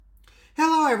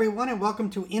everyone, and welcome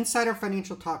to Insider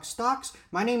Financial Talk Stocks.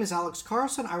 My name is Alex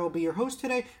Carlson. I will be your host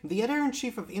today, the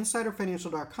editor-in-chief of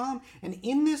InsiderFinancial.com, and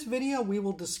in this video, we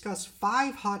will discuss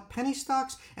 5 hot penny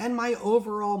stocks and my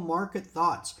overall market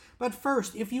thoughts. But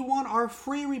first, if you want our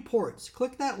free reports,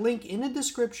 click that link in the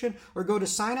description or go to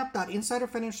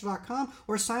signup.insiderfinancial.com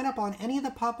or sign up on any of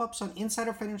the pop-ups on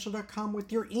InsiderFinancial.com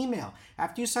with your email.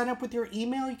 After you sign up with your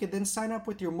email, you can then sign up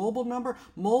with your mobile number.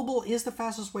 Mobile is the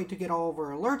fastest way to get all of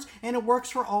our alerts, and it works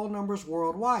for all numbers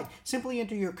worldwide. Simply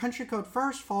enter your country code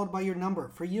first, followed by your number.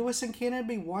 For US and Canada,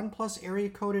 be 1 plus area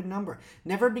coded number.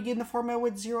 Never begin the format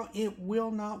with 0. It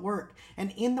will not work.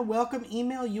 And in the welcome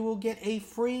email, you will get a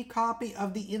free copy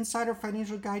of the Insider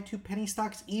Financial Guide to Penny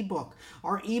Stocks ebook.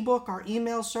 Our ebook, our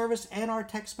email service, and our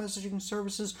text messaging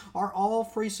services are all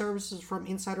free services from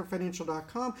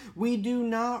InsiderFinancial.com. We do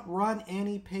not run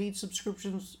any paid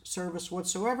subscription service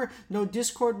whatsoever. No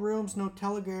Discord rooms, no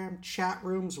Telegram chat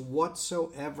rooms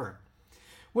whatsoever.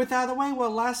 With out of the way,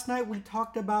 well, last night we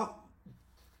talked about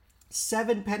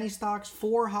 7 penny stocks,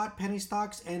 4 hot penny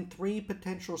stocks, and 3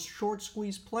 potential short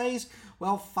squeeze plays.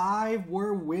 Well, 5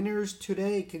 were winners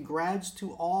today. Congrats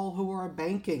to all who are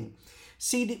banking.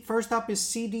 First up is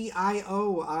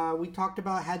CDIO. We talked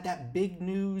about, had that big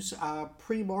news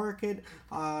pre-market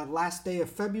last day of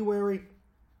February.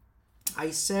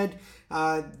 I said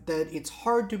that it's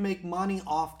hard to make money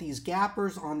off these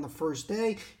gappers on the first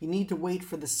day. You need to wait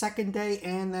for the second day,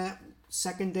 and that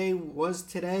second day was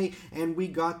today, and we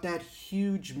got that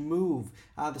huge move.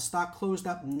 The stock closed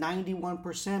up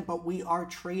 91%, but we are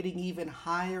trading even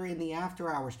higher in the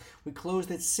after hours. We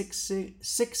closed at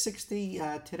 660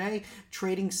 today,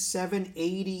 trading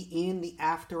 780 in the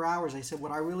after hours. I said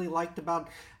what I really liked about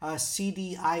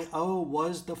CDIO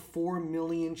was the 4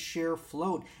 million share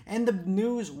float, and the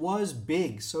news was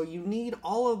big. So you need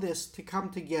all of this to come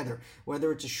together,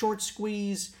 whether it's a short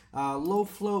squeeze, low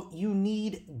float. You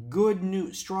need good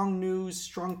news, strong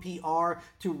PR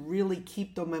to really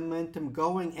keep the momentum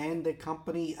going, and the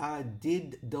company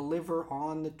did deliver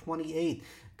on the 28th.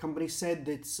 Company said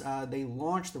that they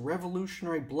launched the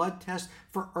revolutionary blood test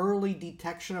for early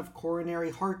detection of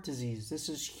coronary heart disease. This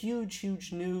is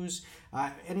huge news.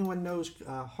 Anyone knows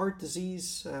heart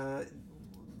disease,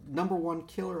 number one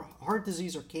killer, heart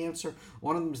disease or cancer.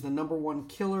 One of them is the number one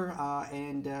killer,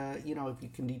 and if you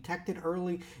can detect it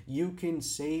early, you can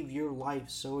save your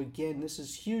life. So again, this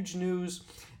is huge news,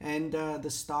 and the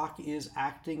stock is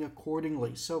acting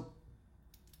accordingly. So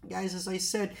guys, as I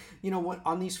said,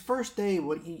 on these first day,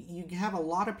 you have a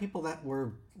lot of people that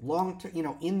were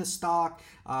in the stock.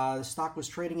 The stock was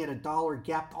trading at $1,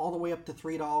 gapped all the way up to $3.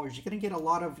 You're going to get a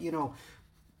lot of,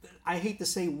 I hate to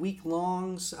say weak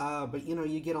longs, but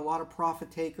you get a lot of profit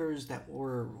takers that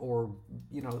were,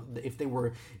 if they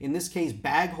were in this case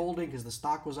bag holding because the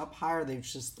stock was up higher, they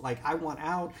just like, I want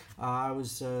out. I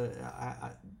was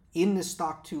in this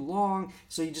stock too long,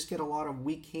 so you just get a lot of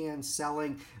weak hand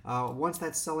selling. Once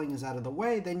that selling is out of the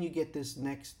way, then you get this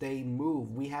next day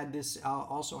move. We had this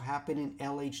also happen in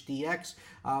LHDX,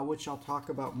 which I'll talk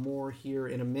about more here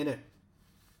in a minute.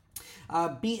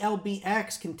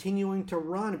 BLBX continuing to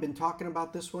run. I've been talking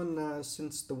about this one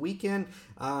since the weekend.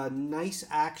 Nice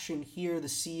action here. The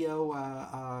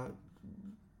CEO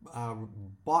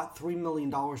bought $3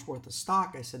 million worth of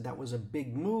stock. I said that was a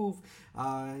big move.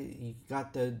 You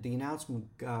got the announcement.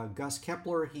 Gus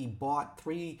Kepler, he bought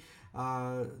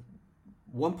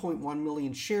 1.1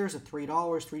 million shares at $3,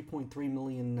 3.3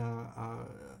 million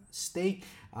stake.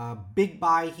 Big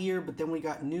buy here, but then we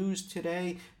got news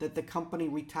today that the company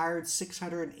retired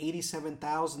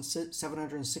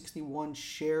 687,761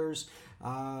 shares.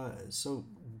 So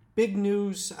big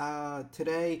news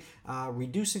today,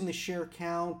 reducing the share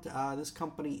count. This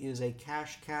company is a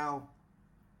cash cow.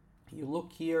 You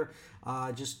look here,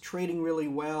 just trading really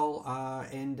well,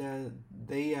 and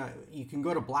you can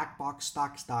go to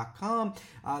blackboxstocks.com.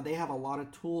 They have a lot of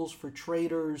tools for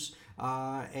traders,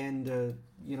 and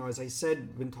as I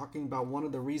said, been talking about one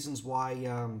of the reasons why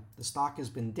the stock has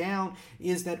been down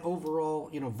is that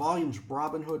overall, volumes,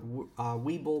 Robinhood,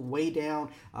 Webull, way down.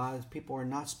 People are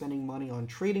not spending money on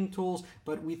trading tools,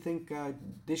 but we think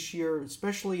this year,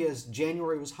 especially as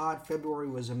January was hot, February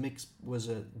was a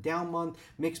down month,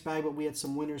 mixed bag, but we had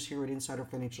some winners here at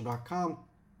InsiderFinancial.com.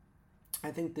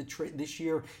 I think this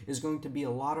year is going to be a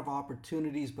lot of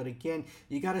opportunities, but again,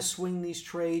 you got to swing these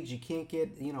trades. You can't get,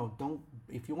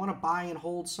 if you want to buy and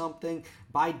hold something,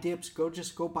 buy dips, go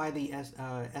buy the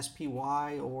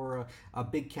SPY or a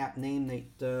big cap name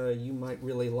that you might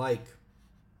really like.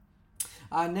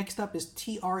 Next up is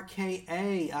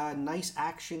TRKA. Nice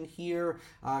action here.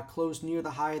 Closed near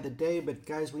the high of the day, but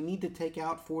guys, we need to take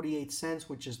out 48 cents,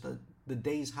 which is the the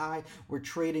day's high. We're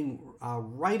trading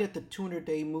right at the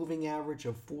 200-day moving average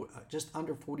of just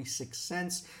under 46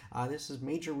 cents. This is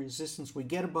major resistance. We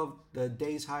get above the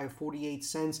day's high of 48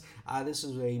 cents. This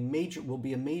is will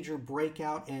be a major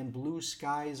breakout and blue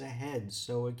skies ahead.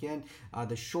 So again,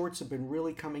 the shorts have been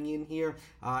really coming in here.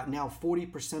 Now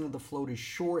 40% of the float is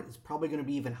short. It's probably going to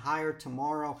be even higher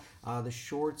tomorrow. The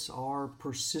shorts are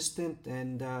persistent,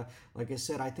 and like I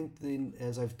said, I think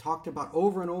as I've talked about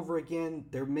over and over again,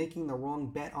 they're making the wrong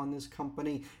bet on this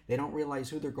company. They don't realize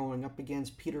who they're going up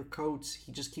against. Peter Coates,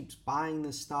 he just keeps buying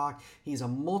this stock. He's a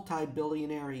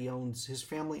multi-billionaire. His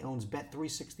family owns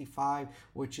Bet365,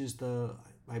 which is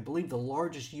I believe the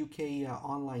largest UK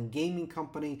online gaming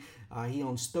company. He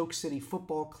owns Stoke City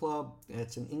Football Club.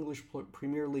 It's an English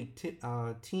Premier League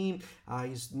team.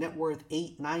 His net worth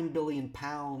 £9 billion,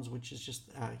 which is just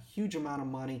a huge amount of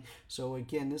money. So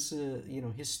again, this is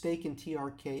his stake in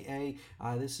TRKA.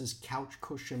 This is couch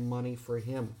cushion money for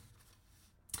him.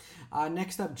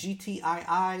 Next up,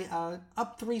 GTII,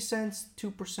 up 3 cents,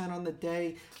 2% on the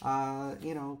day.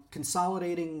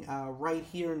 Consolidating right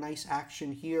here, nice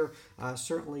action here.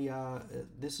 Certainly,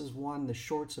 this is one, the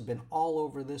shorts have been all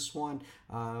over this one.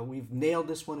 We've nailed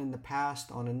this one in the past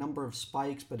on a number of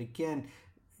spikes, but again,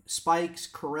 spikes,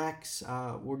 corrects,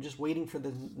 we're just waiting for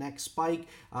the next spike.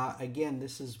 Again,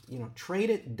 this is, trade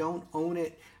it, don't own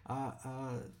it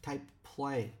type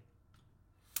play.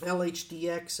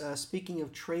 LHDX, speaking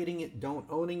of trading it, don't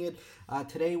owning it,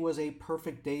 today was a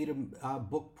perfect day to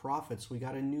book profits. We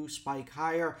got a new spike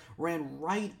higher, ran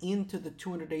right into the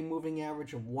 200-day moving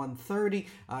average of 130,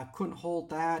 couldn't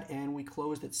hold that, and we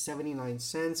closed at 79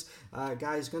 cents.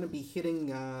 Guys, going to be hitting,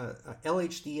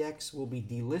 LHDX will be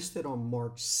delisted on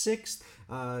March 6th.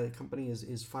 The company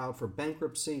is filed for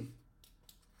bankruptcy.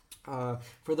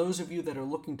 For those of you that are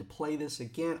looking to play this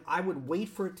again, I would wait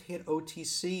for it to hit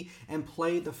OTC and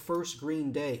play the first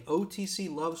green day.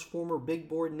 OTC loves former big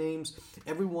board names.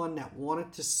 Everyone that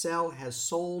wanted to sell has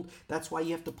sold. That's why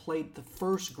you have to play the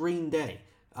first green day.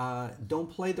 Don't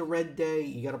play the red day.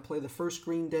 You got to play the first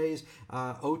green days.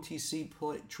 OTC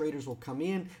traders will come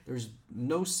in. There's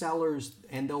no sellers,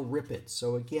 and they'll rip it.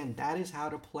 So again, that is how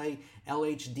to play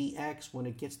LHDX when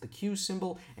it gets the Q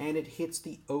symbol and it hits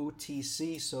the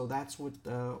OTC. So that's what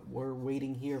we're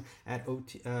waiting here at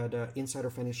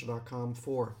InsiderFinancial.com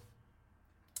for.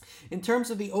 In terms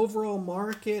of the overall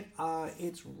market,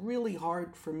 it's really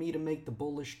hard for me to make the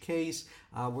bullish case.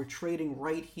 We're trading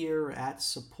right here at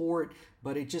support,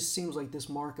 but it just seems like this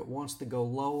market wants to go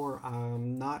lower.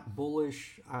 I'm not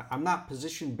bullish. I'm not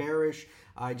position bearish.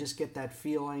 I just get that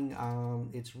feeling.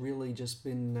 It's really just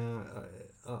been...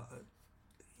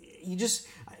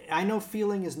 I know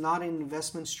feeling is not an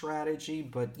investment strategy,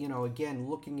 but again,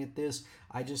 looking at this,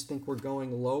 I just think we're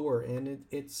going lower, and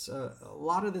it's a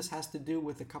lot of this has to do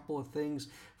with a couple of things.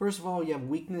 First of all, you have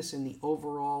weakness in the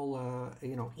overall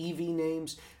EV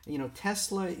names.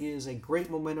 Tesla is a great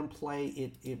momentum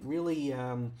play. It really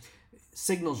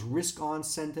signals risk on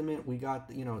sentiment. We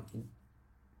got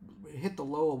hit the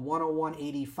low of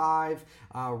 101.85,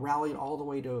 rallied all the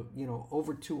way to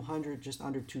over 200, just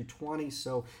under 220.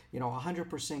 So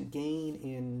 100% gain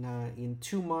in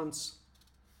 2 months.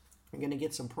 We're going to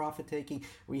get some profit taking.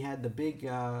 We had the big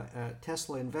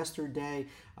Tesla Investor Day.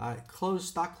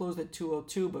 Stock closed at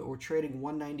 202, but we're trading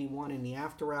 191 in the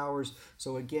after hours.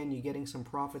 So again, you're getting some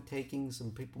profit taking.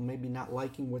 Some people maybe not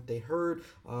liking what they heard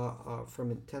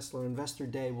from Tesla Investor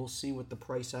Day. We'll see what the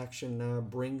price action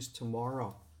brings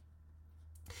tomorrow.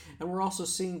 And we're also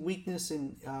seeing weakness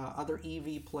in other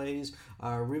EV plays.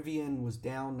 Rivian was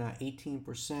down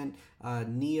 18%.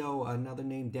 NIO, another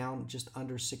name, down just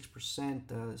under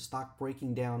 6%. Stock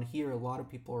breaking down here. A lot of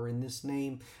people are in this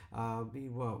name. Be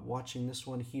watching this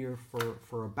one here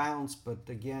for a bounce. But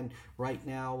again, right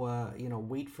now,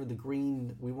 wait for the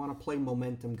green. We want to play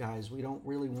momentum, guys. We don't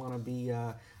really want to be,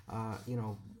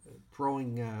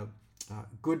 throwing...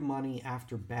 good money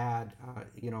after bad,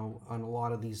 on a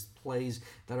lot of these plays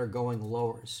that are going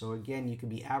lower. So again, you could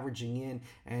be averaging in,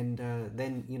 and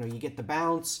then you get the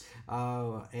bounce,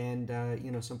 and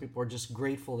some people are just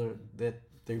grateful that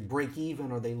they break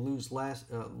even or they lose less,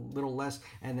 little less,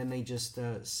 and then they just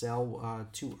sell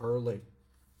too early.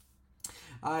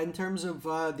 In terms of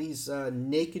these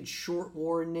naked short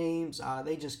war names,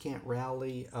 they just can't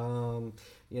rally.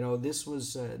 This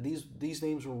was these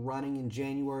names were running in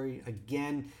January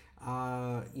again.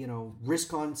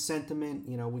 Risk on sentiment.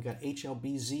 We got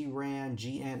HLB, ZRAN,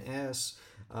 GNS.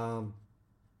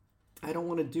 I don't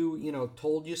want to do,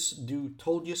 told you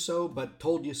so, but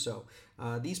told you so.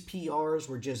 These PRs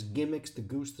were just gimmicks to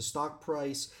goose the stock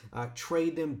price.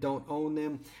 Trade them, don't own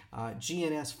them.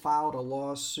 GNS filed a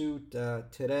lawsuit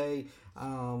today,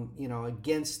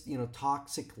 against,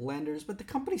 toxic lenders. But the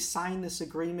company signed this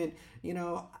agreement.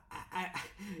 The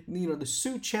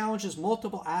suit challenges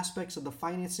multiple aspects of the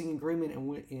financing agreement,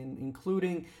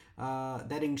 including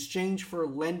that in exchange for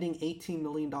lending $18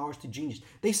 million to Genius,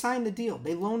 they signed the deal.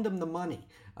 They loaned them the money,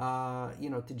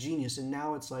 to Genius, and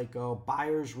now it's like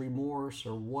buyer's remorse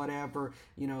or whatever.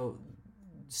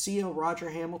 CEO Roger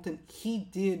Hamilton, he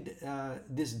did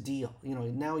this deal.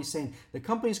 Now he's saying the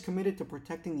company is committed to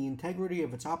protecting the integrity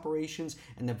of its operations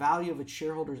and the value of its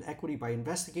shareholders' equity by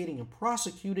investigating and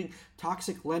prosecuting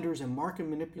toxic lenders and market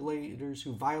manipulators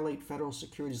who violate federal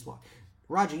securities law.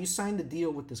 Roger, you signed the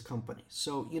deal with this company.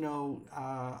 So,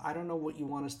 I don't know what you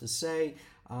want us to say.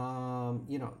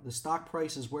 The stock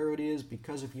price is where it is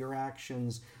because of your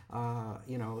actions.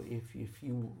 If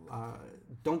you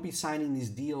don't be signing these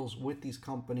deals with these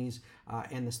companies,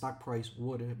 and the stock price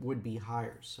would be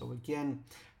higher. So again,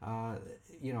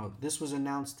 this was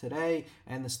announced today,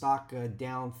 and the stock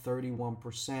down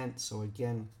 31%. So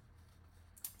again,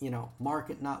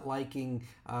 market not liking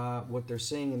what they're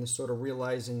saying and sort of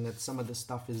realizing that some of this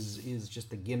stuff is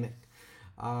just a gimmick.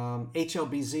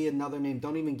 HLBZ, another name.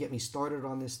 Don't even get me started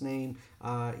on this name.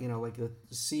 Like the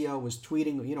CEO was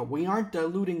tweeting, we aren't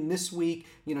diluting this week,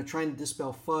 trying to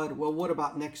dispel FUD. Well, what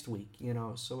about next week?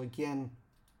 So again,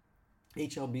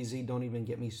 HLBZ, don't even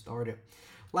get me started.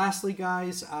 Lastly,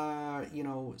 guys,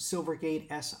 Silvergate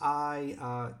SI,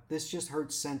 this just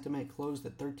hurts sentiment. Closed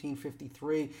at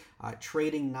 $13.53,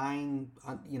 trading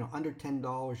under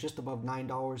 $10, just above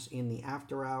 $9 in the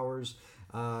after hours.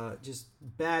 Just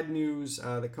bad news.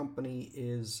 The company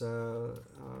is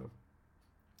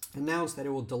announced that it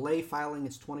will delay filing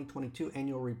its 2022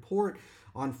 annual report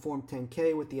on Form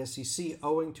 10-K with the SEC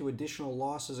owing to additional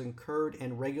losses incurred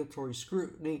and regulatory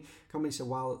scrutiny. The company said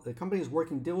while the company is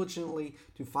working diligently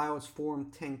to file its Form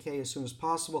 10-K as soon as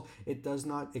possible, it does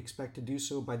not expect to do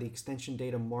so by the extension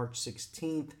date of March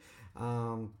 16th.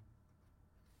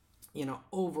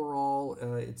 Overall,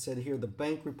 it said here the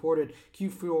bank reported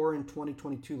Q4 in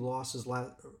 2022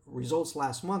 results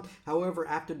last month. However,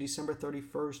 after December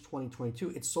 31st, 2022,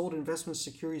 it sold investment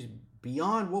securities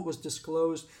beyond what was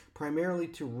disclosed, primarily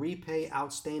to repay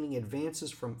outstanding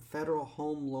advances from Federal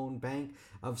Home Loan Bank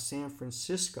of San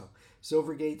Francisco.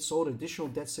 Silvergate sold additional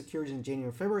debt securities in January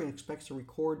and February and expects to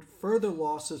record further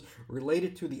losses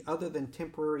related to the other than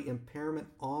temporary impairment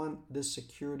on the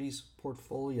securities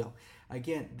portfolio.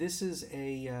 Again, this is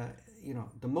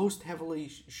the most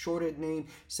heavily shorted name.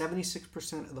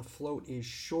 76% of the float is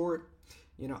short.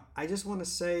 I just want to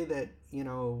say that,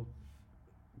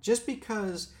 just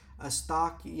because a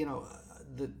stock,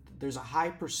 there's a high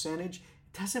percentage,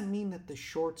 doesn't mean that the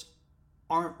shorts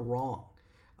aren't wrong.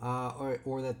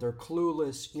 Or that they're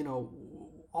clueless.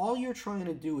 All you're trying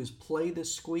to do is play the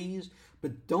squeeze,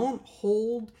 but don't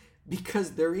hold,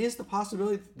 because there is the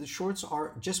possibility that the shorts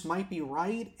might be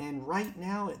right, and right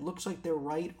now it looks like they're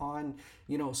right on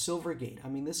Silvergate. I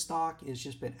mean, this stock has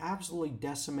just been absolutely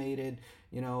decimated.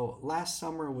 Last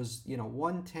summer was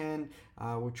 110.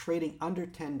 We're trading under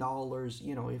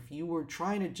 $10. If you were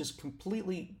trying to just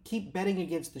completely keep betting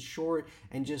against the short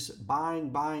and just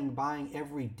buying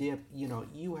every dip,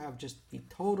 you have just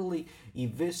totally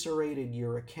eviscerated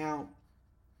your account.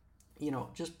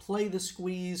 Just play the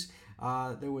squeeze.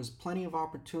 There was plenty of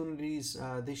opportunities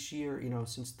this year,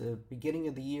 since the beginning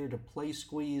of the year to play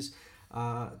squeeze,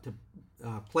 to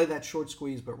play that short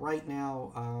squeeze. But right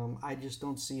now, I just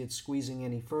don't see it squeezing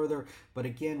any further. But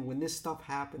again, when this stuff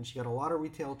happens, you got a lot of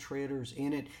retail traders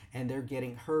in it, and they're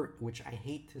getting hurt, which I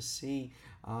hate to see.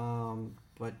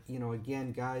 But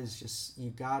again, guys,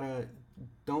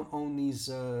 don't own these.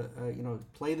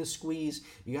 Play the squeeze.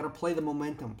 You got to play the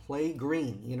momentum. Play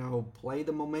green. Play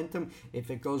the momentum. If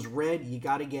it goes red, you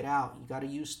got to get out. You got to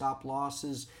use stop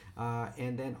losses,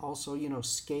 and then also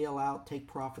scale out, take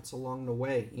profits along the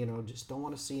way. Just don't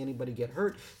want to see anybody get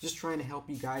hurt. Just trying to help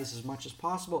you guys as much as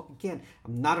possible. Again,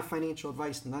 I'm not a financial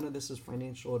advice. None of this is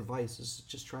financial advice. This is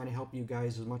just trying to help you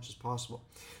guys as much as possible.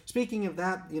 Speaking of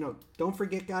that, don't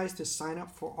forget, guys, to sign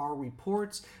up for our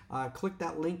reports. Click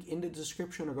that link in the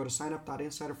description, or go to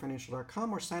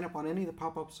signup.insiderfinancial.com, or sign up on any of the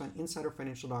pop-ups on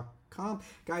insiderfinancial.com.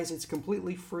 Guys, it's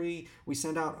completely free. We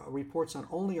send out reports on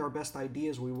only our best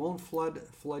ideas. We won't flood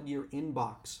your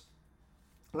inbox.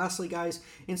 Lastly, guys,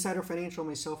 Insider Financial and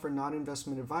myself are not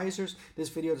investment advisors. This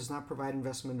video does not provide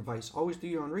investment advice. Always do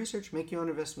your own research, make your own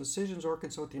investment decisions, or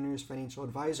consult your nearest financial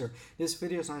advisor. This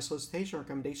video is not a solicitation or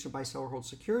recommendation to buy, sell, or hold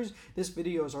securities. This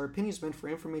video is our opinions meant for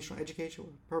informational, educational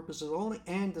purposes only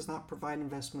and does not provide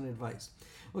investment advice.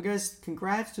 Well, guys,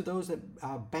 congrats to those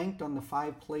that banked on the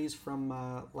 5 plays from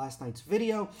last night's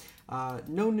video.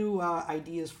 No new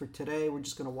ideas for today. We're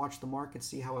just going to watch the market,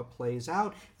 see how it plays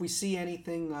out. If we see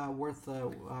anything worth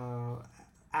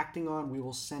acting on, we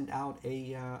will send out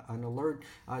an alert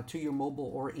to your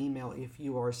mobile or email if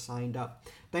you are signed up.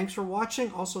 Thanks for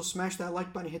watching. Also, smash that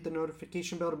like button, hit the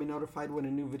notification bell to be notified when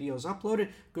a new video is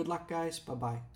uploaded. Good luck, guys. Bye-bye.